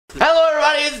Hello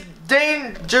everybody, it's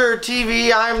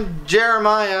DanJerTV. I'm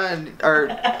Jeremiah,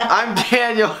 I'm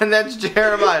Daniel, and that's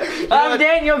Jeremiah. I'm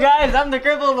Daniel, guys. I'm the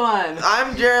crippled one.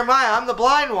 I'm Jeremiah. I'm the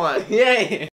blind one.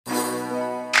 Yay.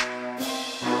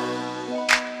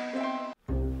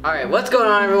 Alright, what's going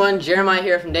on, everyone? Jeremiah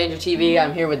here from DanJerTV.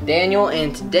 I'm here with Daniel,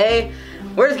 and today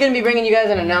we're just going to be bringing you guys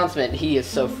an announcement. He is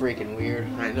so freaking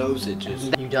weird. My nose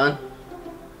itches. You done?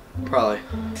 Probably.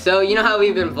 So, you know how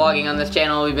we've been vlogging on this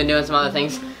channel, we've been doing some other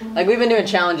things. Like, we've been doing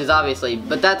challenges, obviously,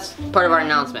 but that's part of our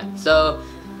announcement. So,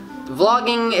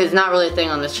 vlogging is not really a thing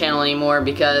on this channel anymore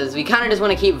because we kind of just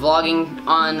want to keep vlogging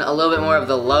on a little bit more of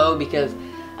the low because,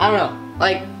 I don't know,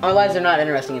 like, our lives are not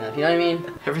interesting enough, you know what I mean?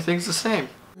 Everything's the same.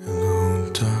 Hello,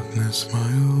 darkness, my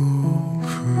old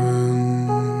friend.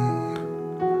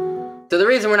 So the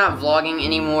reason we're not vlogging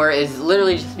anymore is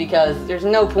literally just because there's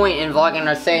no point in vlogging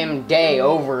our same day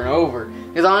over and over.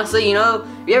 Because honestly, you know,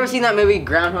 have you ever seen that movie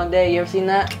Groundhog Day? You ever seen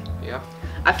that? Yeah.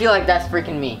 I feel like that's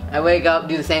freaking me. I wake up,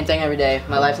 do the same thing every day.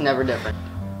 My life's never different.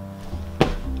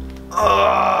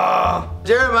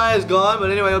 Jeremiah's gone,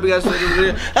 but anyway, I hope you guys enjoyed this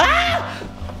video. Ah!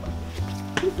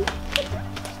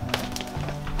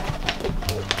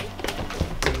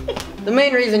 The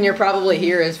main reason you're probably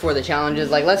here is for the challenges.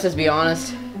 Like, let's just be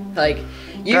honest. Like,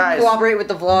 you Guys, cooperate with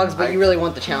the vlogs, but you really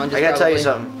want the challenges. I gotta tell you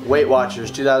something. Weight Watchers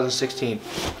 2016.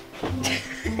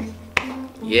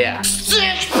 Yeah.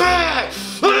 Six pack!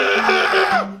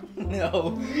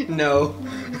 No, no.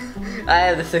 I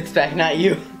have the six pack, not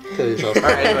you. Kill yourself.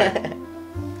 Alright, anyway.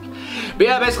 But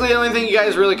yeah, basically the only thing you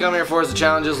guys really come here for is the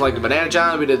challenges, like the banana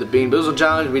challenge, we did the bean boozled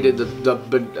challenge, we did the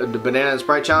banana and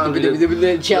Sprite challenge, we did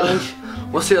the challenge.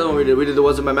 What's the other one we did? We did the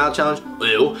what's in my mouth challenge.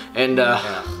 Ew. And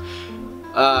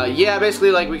yeah, basically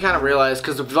like we kind of realized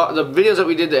because the videos that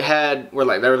we did that had were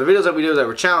like there were the videos that we did that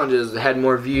were challenges that had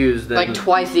more views than like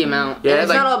twice the amount. Yeah, it's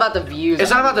like, not all about the views. It's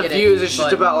not about the views. It's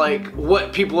just about like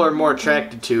what people are more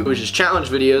attracted to, which is challenge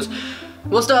videos.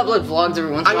 We'll still upload vlogs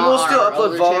every once in a while. We'll still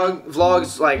upload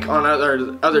vlogs like on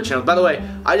other channels. By the way,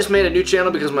 I just made a new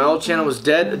channel because my old channel was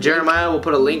dead. Jeremiah will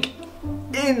put a link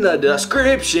in the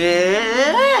description.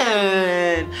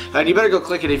 And you better go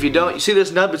click it. If you don't, you see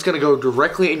this nub, it's gonna go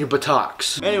directly in your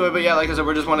buttocks. Anyway, but yeah, like I said,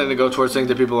 we're just wanting to go towards things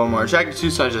that people are more attracted to,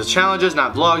 such as challenges,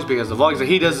 not vlogs, because the vlogs that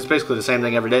he does is basically the same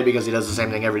thing every day because he does the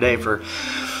same thing every day for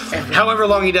however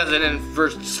long he does it, and for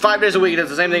 5 days a week he does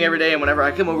the same thing every day, and whenever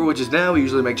I come over, which is now, we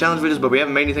usually make challenge videos, but we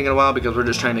haven't made anything in a while because we're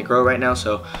just trying to grow right now,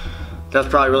 so that's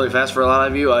probably really fast for a lot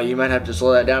of you. You might have to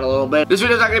slow that down a little bit. This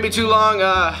video's not gonna be too long.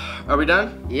 Are we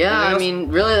done? Yeah, I mean,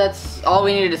 really, that's all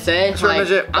we needed to say. Like,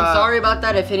 I'm sorry about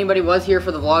that if anybody was here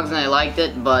for the vlogs and they liked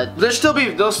it, but there'll still be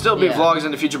vlogs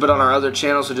in the future, but on our other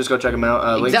channels, so just go check them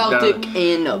out. Exaltic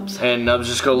and Nubs. And Nubs,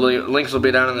 just go. Links will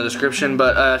be down in the description.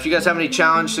 But if you guys have any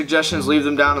challenge suggestions, leave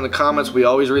them down in the comments. We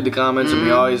always read the comments, and we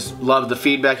always love the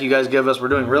feedback you guys give us. We're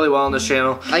doing really well on this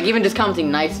channel. Like even just commenting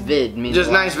nice vid means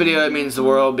just nice video. It means the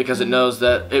world because it knows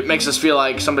that it makes us feel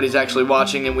like somebody's actually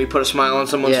watching, and we put a smile on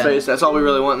someone's face. That's all we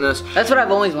really want in this. That's what I've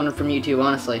always wanted from YouTube,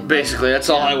 honestly. Basically, that's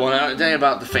all I want. It ain't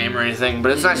about the fame or anything,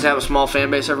 but it's nice to have a small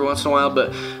fan base every once in a while.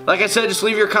 But like I said, just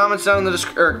leave your comments down in the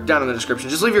description.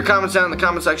 Just leave your comments down in the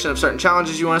comment section of certain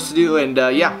challenges you want us to do, and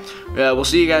yeah, we'll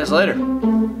see you guys later.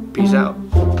 Peace out.